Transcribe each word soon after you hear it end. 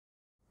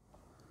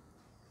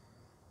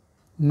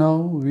Now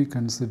we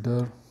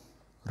consider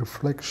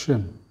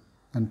reflection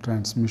and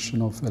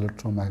transmission of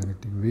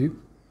electromagnetic wave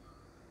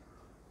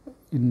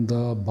in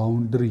the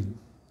boundary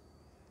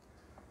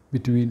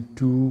between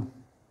two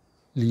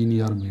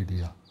linear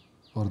media,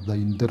 or the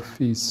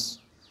interface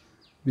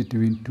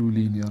between two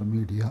linear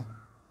media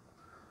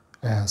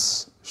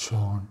as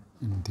shown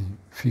in the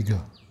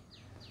figure.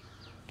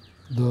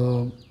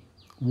 The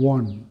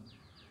 1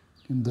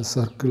 in the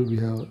circle we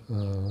have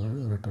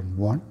written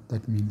 1,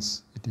 that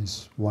means it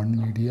is one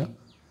media,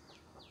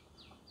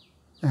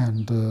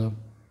 and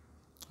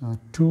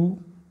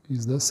 2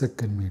 is the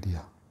second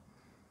media.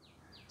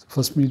 So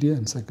first media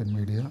and second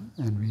media,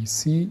 and we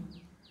see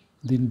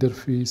the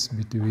interface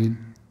between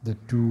the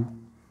two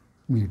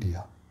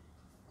media.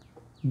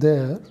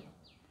 There,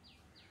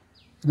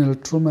 an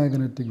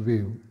electromagnetic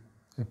wave,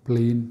 a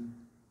plane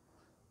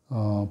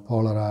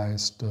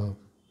polarized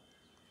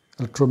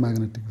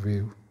electromagnetic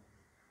wave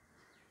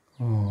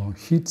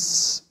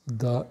hits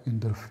the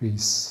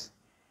interface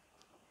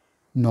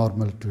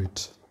normal to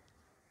it.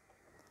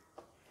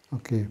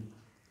 Okay,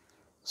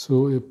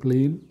 so a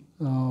plane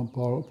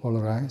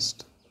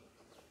polarized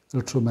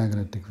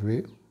electromagnetic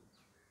wave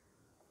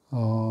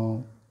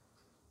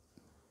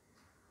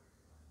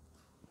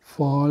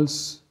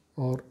falls,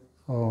 or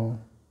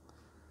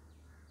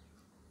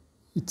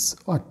it's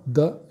at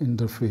the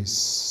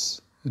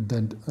interface,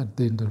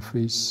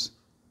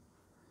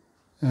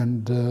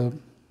 and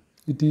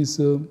it is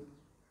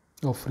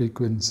of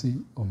frequency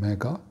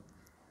omega,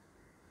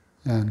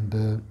 and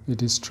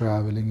it is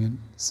traveling in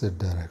z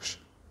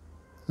direction.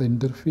 The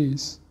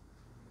interface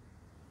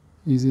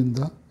is in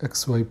the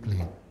xy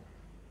plane.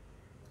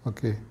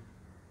 Okay,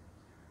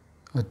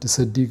 at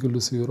z equal to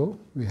 0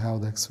 we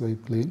have the xy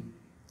plane.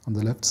 On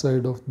the left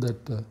side of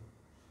that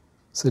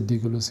z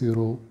equal to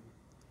 0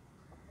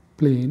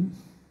 plane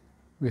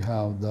we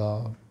have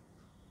the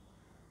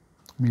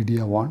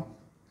media 1,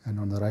 and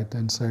on the right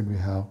hand side we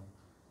have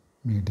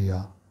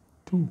media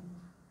 2.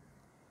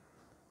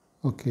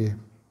 Okay,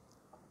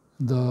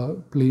 the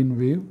plane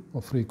wave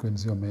of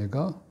frequency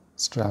omega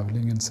is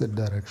traveling in z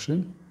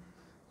direction.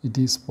 It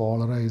is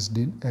polarized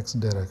in x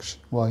direction.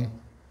 Why?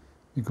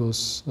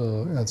 Because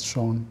as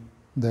shown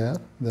there,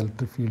 the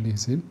electric field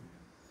is in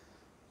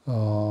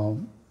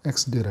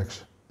x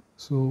direction.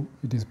 So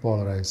it is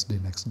polarized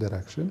in x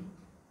direction,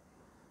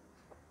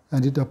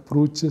 and it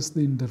approaches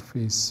the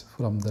interface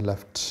from the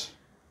left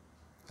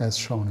as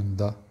shown in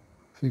the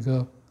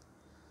figure.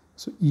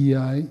 So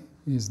EI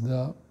is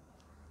the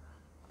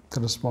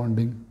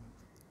corresponding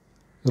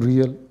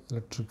real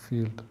electric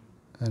field,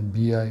 and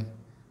BI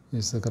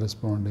is the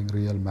corresponding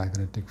real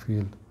magnetic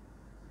field,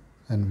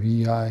 and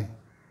V1,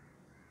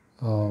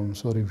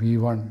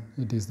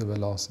 it is the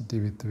velocity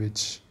with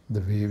which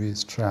the wave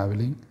is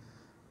traveling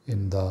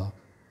in the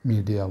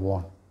media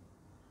 1.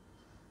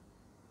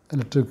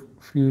 Electric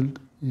field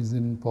is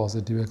in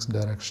positive x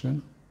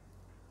direction,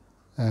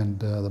 and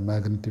the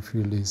magnetic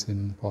field is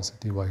in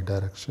positive y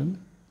direction.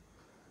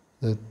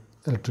 The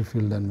electric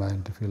field and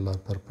magnetic field are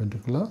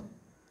perpendicular,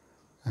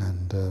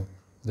 and the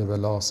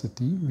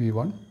velocity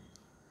V1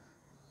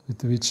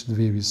 with which the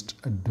wave is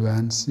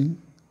advancing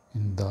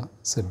in the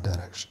z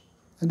direction,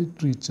 and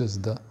it reaches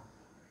the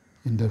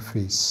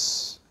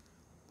interface.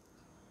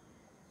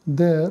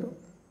 There,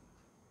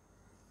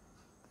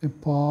 a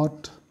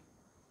part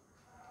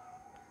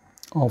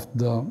of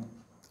the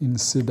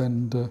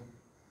incident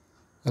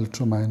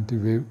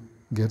electromagnetic wave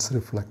gets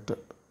reflected.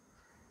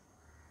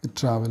 It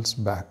travels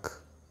back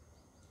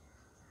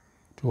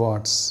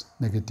towards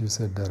negative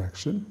z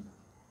direction.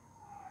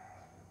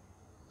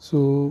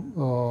 So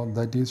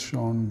that is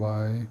shown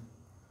by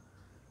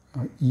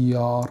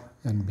ER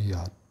and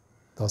BR,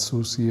 the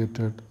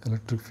associated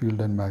electric field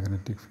and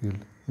magnetic field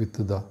with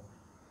the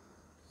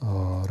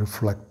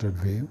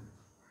reflected wave.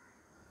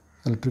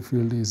 Electric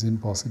field is in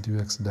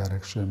positive x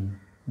direction,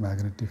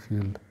 magnetic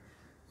field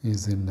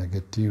is in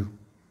negative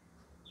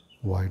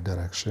y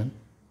direction.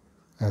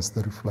 As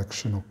the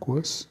reflection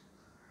occurs,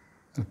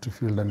 electric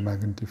field and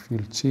magnetic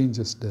field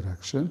changes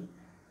direction,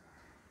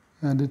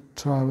 and it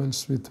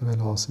travels with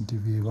velocity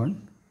V1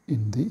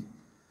 in the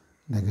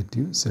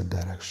negative z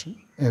direction,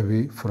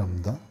 away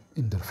from the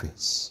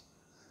interface.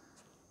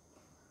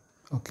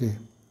 Okay,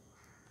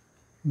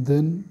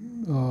 then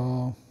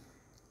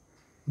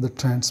the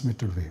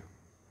transmitted wave,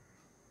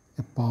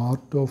 a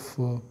part of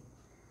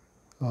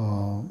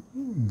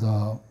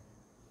the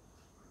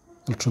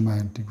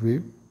electromagnetic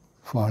wave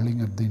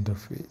falling at the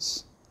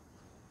interface,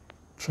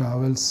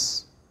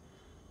 travels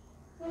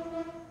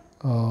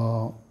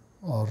or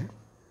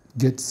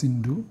gets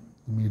into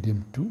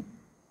medium 2.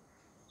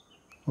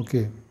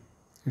 Okay,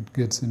 it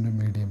gets into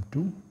medium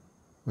 2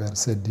 where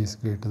z is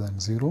greater than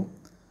 0,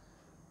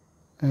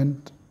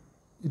 and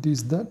it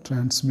is the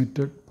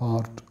transmitted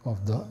part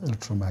of the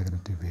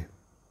electromagnetic wave,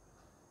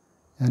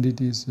 and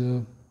it is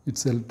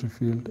its electric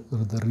field, or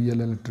the real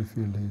electric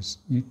field, is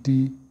ET.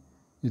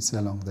 It's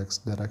along the x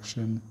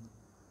direction.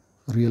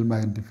 Real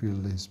magnetic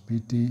field is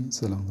BT.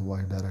 It's along the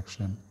y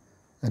direction,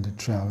 and it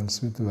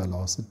travels with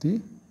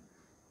velocity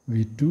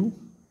V2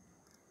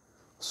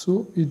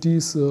 So it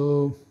is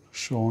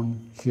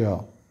shown here.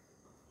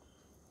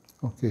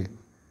 Okay.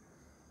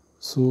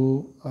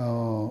 So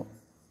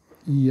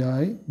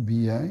EI,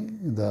 BI,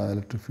 the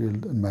electric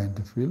field and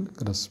magnetic field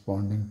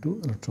corresponding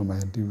to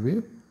electromagnetic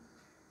wave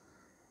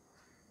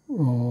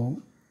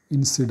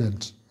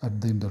incident at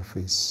the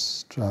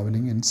interface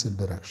traveling in z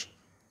direction.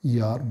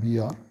 ER,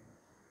 BR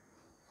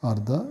are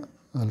the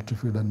electric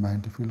field and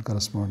magnetic field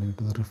corresponding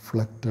to the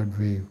reflected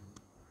wave,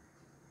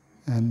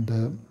 and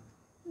the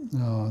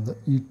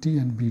ET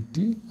and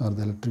BT are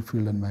the electric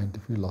field and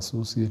magnetic field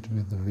associated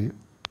with the wave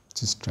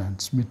which is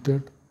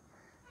transmitted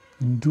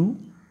into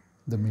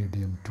the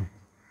medium 2.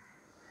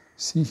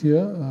 See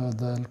here,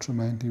 the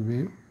electromagnetic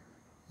wave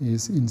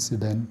is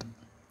incident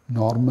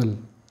normal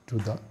to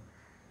the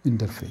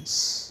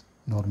interface,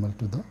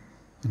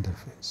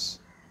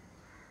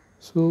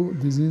 So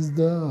this is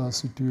the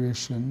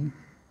situation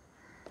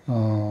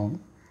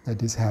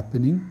that is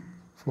happening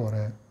for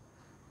a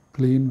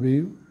plane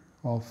wave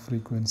of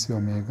frequency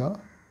omega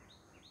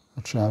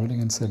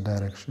traveling in z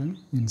direction,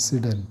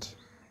 incident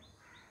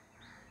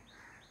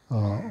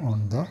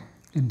on the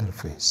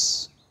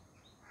interface.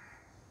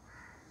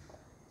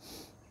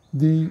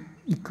 The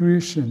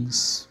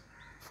equations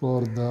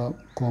for the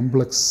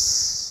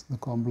complex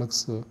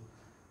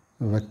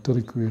vector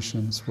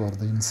equations for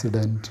the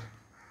incident,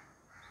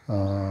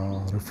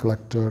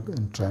 reflected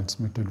and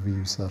transmitted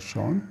waves are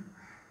shown.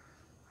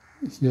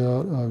 Here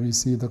we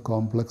see the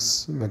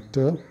complex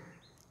vector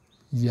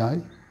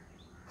EI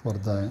for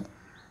the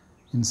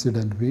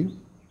incident wave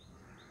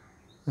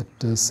at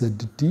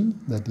ZT,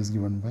 that is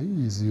given by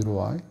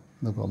E0I,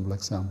 the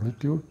complex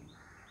amplitude,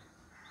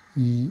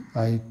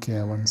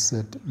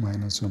 EIK1Z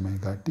minus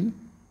omega t,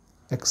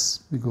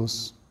 x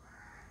because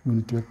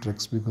unit vector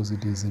x because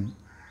it is in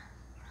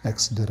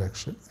x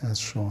direction as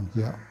shown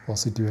here,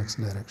 positive x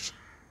direction.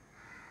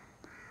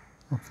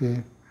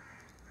 Okay,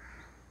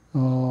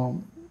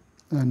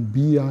 and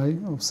BI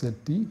of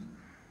ZT,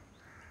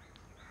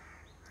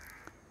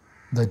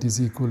 that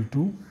is equal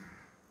to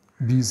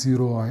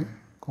B0I,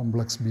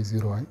 complex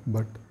B0I,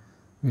 but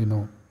we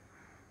know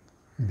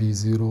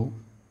B0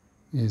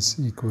 is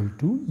equal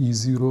to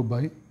E0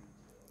 by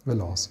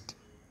velocity.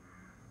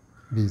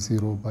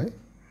 B0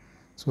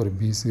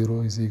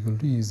 is equal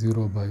to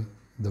E0 by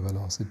the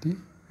velocity.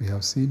 We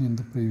have seen in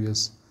the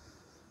previous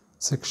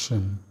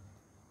section.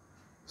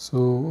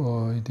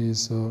 So it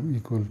is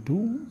equal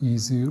to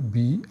E0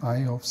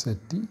 BI of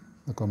ZT,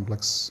 the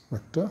complex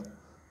vector,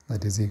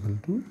 that is equal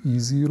to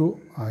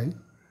E0I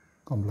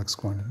complex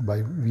quantity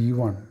by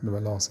V1, the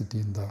velocity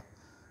in the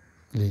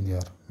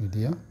linear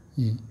media,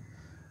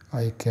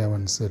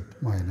 EIK1Z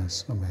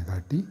minus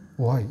omega t.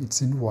 Y,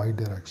 it's in y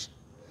direction,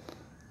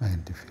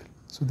 magnetic field.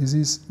 So this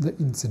is the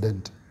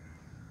incident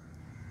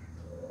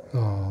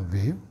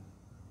wave.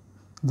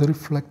 The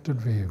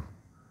reflected wave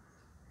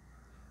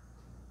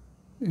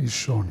is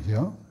shown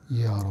here,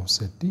 ER of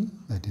ZT,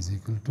 that is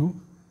equal to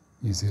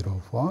E0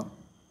 of R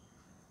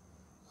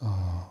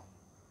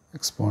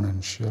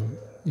exponential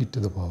e to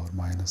the power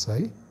minus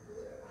I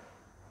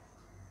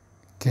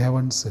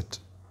K1Z.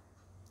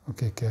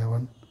 Okay,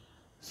 K1.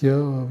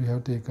 Here we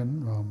have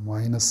taken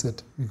minus z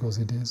because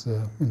it is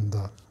in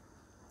the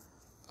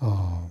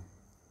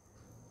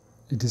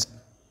it is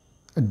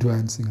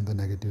advancing in the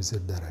negative z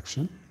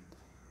direction.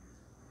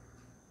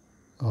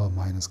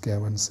 Minus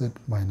K1Z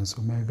minus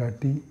omega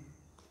t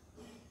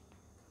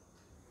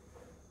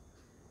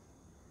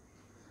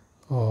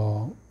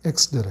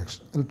x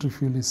direction. Electric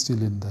field is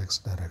still in the x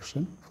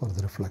direction for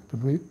the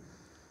reflected wave,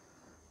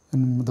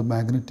 and the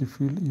magnetic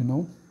field, you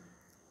know,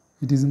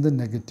 it is in the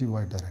negative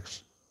y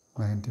direction.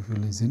 Magnetic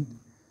field is in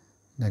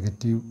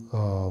negative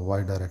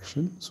y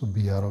direction. So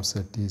BR of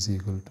ZT is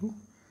equal to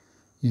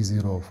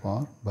E0 of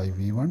R by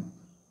V1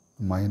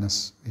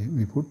 minus A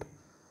we put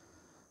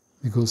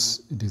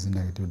because it is in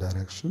negative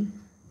direction,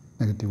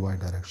 negative y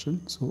direction.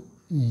 So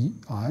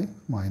EI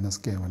minus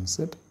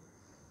K1Z,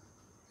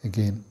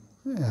 again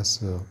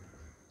as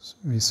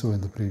we saw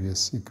in the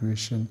previous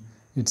equation,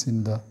 it's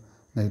in the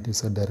negative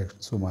z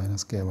direction. So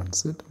minus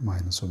K1Z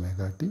minus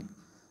omega t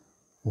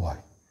y.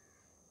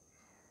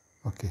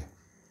 Okay.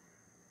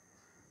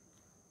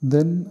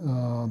 Then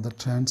the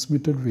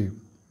transmitted wave,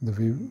 the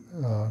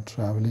wave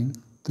traveling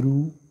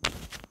through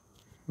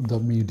the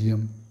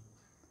medium,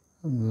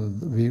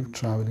 the wave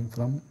traveling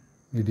from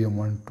medium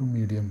 1 to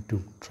medium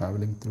 2,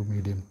 traveling through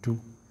medium 2,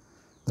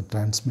 the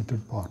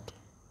transmitted part,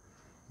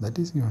 that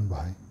is given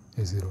by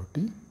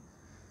A0t.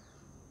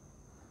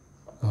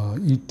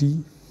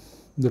 ET,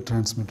 the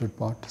transmitted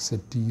part,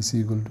 ZT is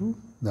equal to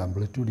the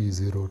amplitude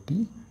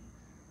E0t,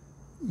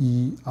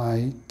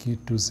 EI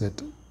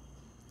K2Z.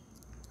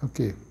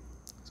 Okay,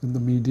 so in the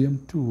medium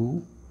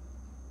 2,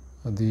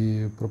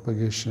 the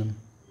propagation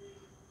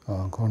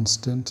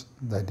constant,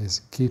 that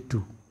is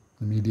K2.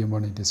 The medium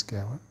 1 it is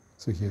K1.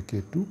 So here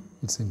K2,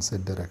 it's in Z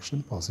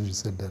direction, positive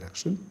Z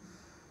direction,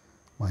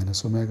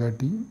 minus omega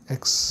t,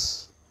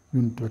 x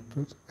unit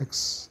vector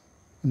x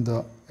in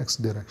the x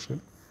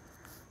direction,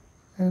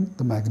 and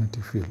the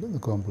magnetic field, the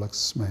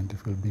complex magnetic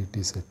field BT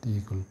ZT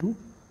equal to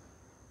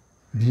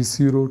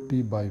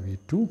B0t by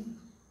V2.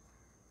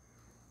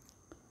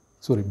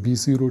 Sorry,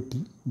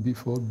 B0t,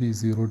 before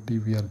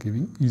B0t we are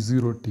giving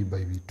E0t by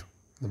V2.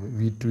 The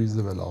V2 is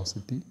the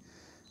velocity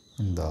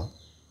in the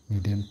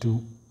medium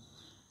 2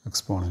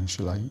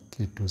 exponential I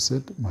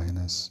k2z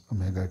minus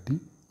omega t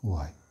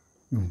y,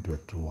 unit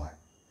vector y.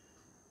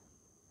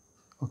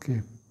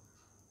 Okay.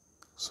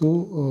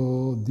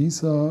 So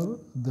these are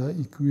the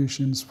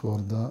equations for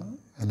the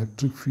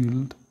electric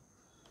field,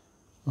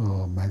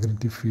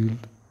 magnetic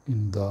field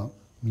in the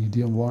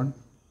medium 1,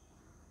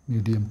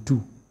 medium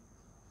 2.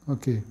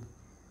 Okay.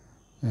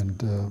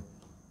 And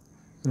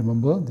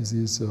remember, this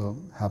is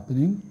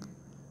happening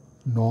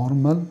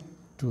normal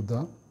to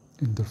the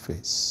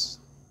interface.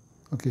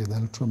 Okay, the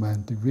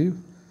electromagnetic wave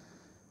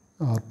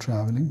are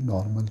traveling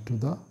normal to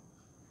the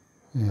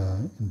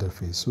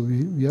interface. So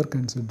we are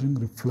considering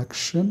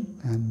reflection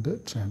and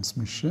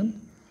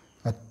transmission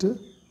at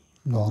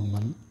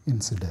normal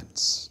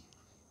incidence.